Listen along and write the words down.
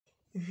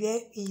Where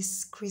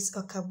is Chris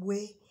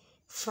Okagbue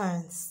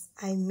fans?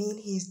 I mean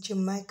his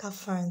Jamaica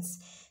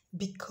fans,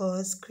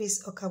 because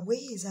Chris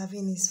Okagbue is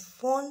having his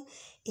fun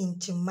in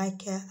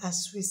Jamaica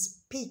as we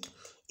speak.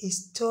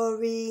 He's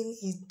touring,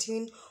 he's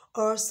doing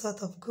all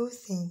sorts of good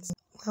things.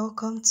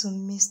 Welcome to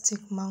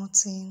Mystic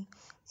Mountain.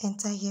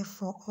 Enter here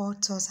for all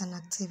tours and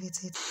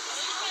activities.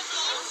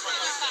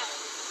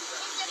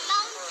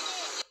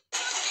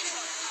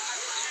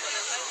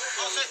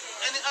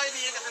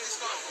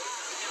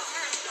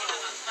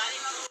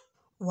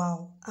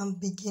 Wow, I'm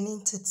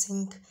beginning to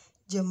think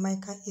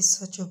Jamaica is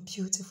such a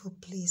beautiful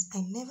place.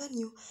 I never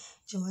knew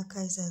Jamaica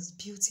is as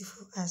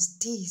beautiful as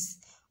this.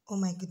 Oh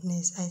my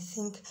goodness, I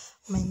think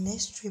my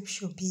next trip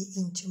should be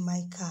in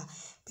Jamaica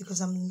because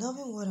I'm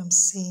loving what I'm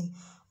seeing.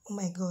 Oh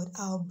my God,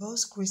 our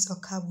boss Chris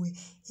Okagbue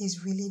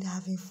is really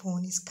having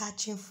fun. He's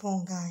catching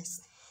fun,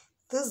 guys.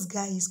 This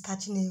guy is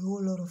catching a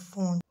whole lot of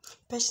fun.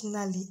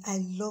 Personally,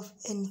 I love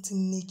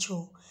anything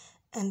nature,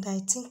 and I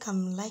think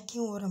I'm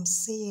liking what I'm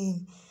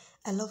seeing.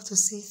 I love to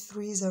see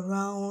trees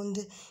around,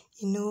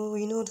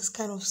 this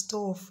kind of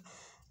stuff.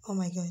 Oh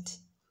my God.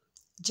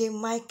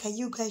 Jamaica,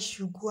 you guys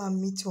should go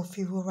and meet your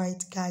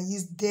favorite guy.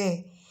 He's there.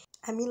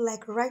 I mean,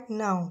 like right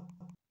now.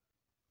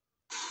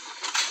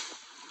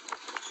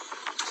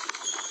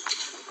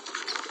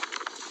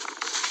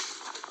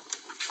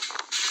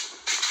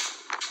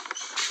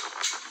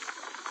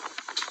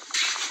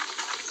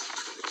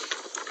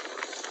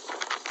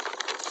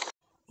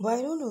 But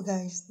I don't know,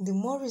 guys. The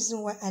more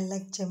reason why I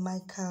like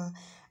Jamaica,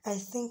 I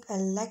think I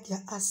like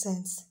their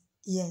accents.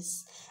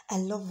 Yes, I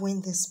love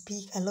when they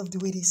speak. I love the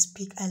way they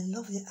speak. I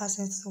love their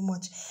accent so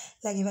much.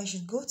 Like if I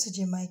should go to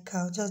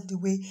Jamaica, just the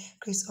way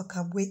Chris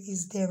Okagbue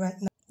is there right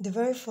now, the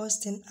very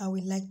first thing I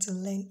would like to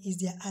learn is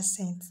their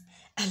accent.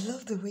 I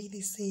love the way they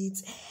say it.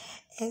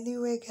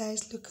 Anyway,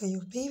 guys, look at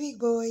your baby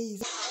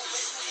boys.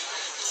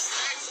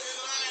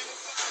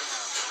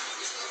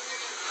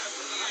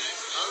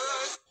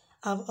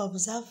 I've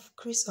observed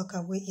Chris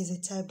Okagbue is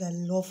a type that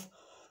love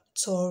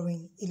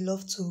touring. He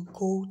loves to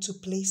go to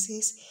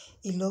places.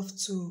 He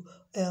loves to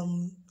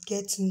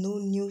get to know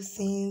new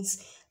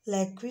things.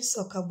 Like Chris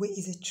Okagbue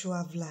is a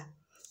traveler.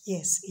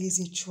 Yes, he is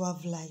a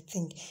traveler. I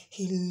think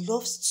he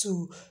loves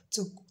to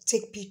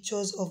take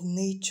pictures of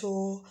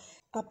nature.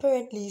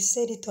 Apparently, he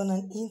said it on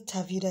an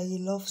interview that he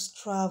loves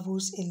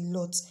travels a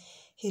lot.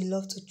 He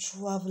loves to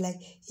travel. Like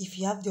if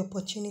you have the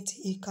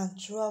opportunity, he can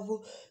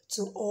travel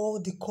to all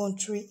the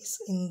countries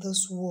in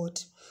this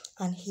world,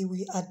 and he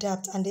will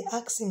adapt. And they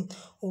asked him,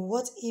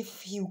 what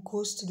if he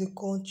goes to the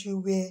country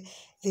where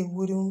they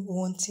wouldn't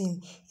want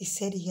him? He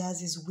said he has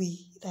his way,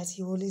 that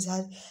he always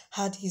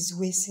had his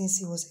way since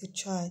he was a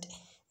child,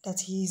 that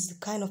he is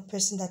the kind of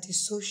person that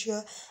is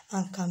social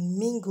and can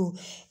mingle.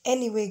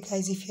 Anyway,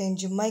 guys, if you're in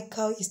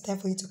Jamaica, it's time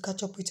for you to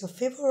catch up with your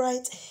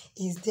favorite.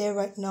 He's there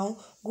right now.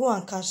 Go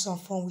and catch some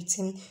fun with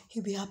him.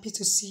 He'll be happy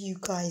to see you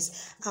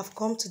guys. I've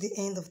come to the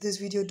end of this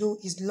video, though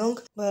it's long,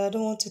 but I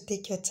don't want to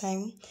take your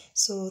time.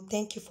 So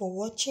thank you for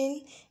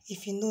watching.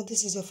 If you know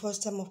this is your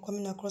first time of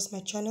coming across my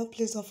channel,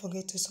 please don't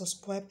forget to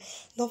subscribe.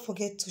 Don't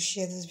forget to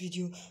share this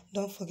video.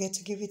 Don't forget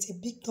to give it a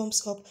big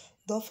thumbs up.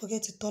 Don't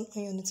forget to turn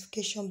on your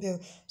notification bell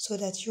so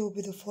that you will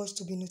be the first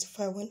to be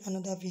notified when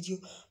another video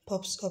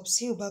pops up.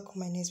 See you back on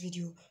my next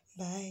video.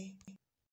 Bye.